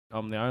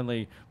I'm the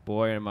only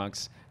boy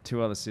amongst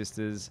two other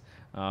sisters.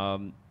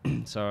 So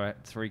I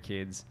had 3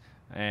 kids,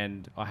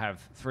 and I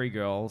have 3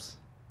 girls.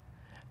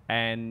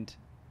 And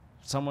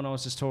someone I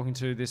was just talking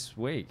to this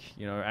week,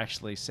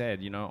 actually said,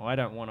 I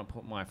don't want to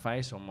put my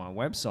face on my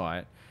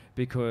website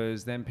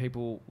because then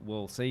people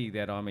will see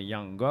that I'm a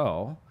young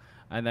girl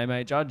and they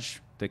may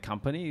judge the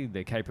company,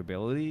 their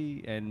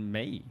capability, and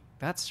me.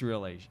 That's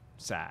really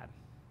sad.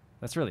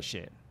 That's really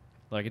shit.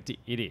 Like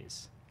it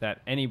is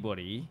that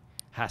anybody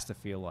has to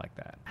feel like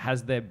that.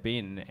 Has there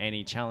been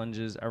any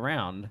challenges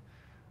around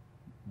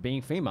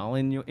being female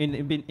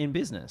in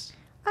business?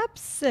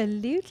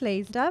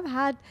 Absolutely. I've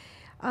had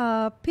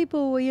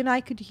people, I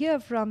could hear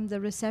from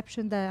the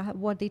reception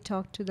what they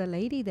talked to the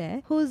lady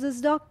there. Who's this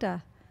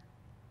doctor?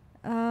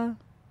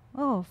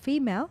 Oh,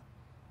 female.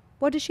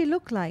 What does she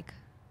look like?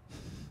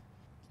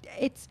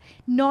 It's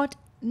not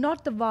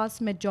the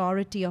vast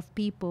majority of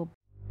people,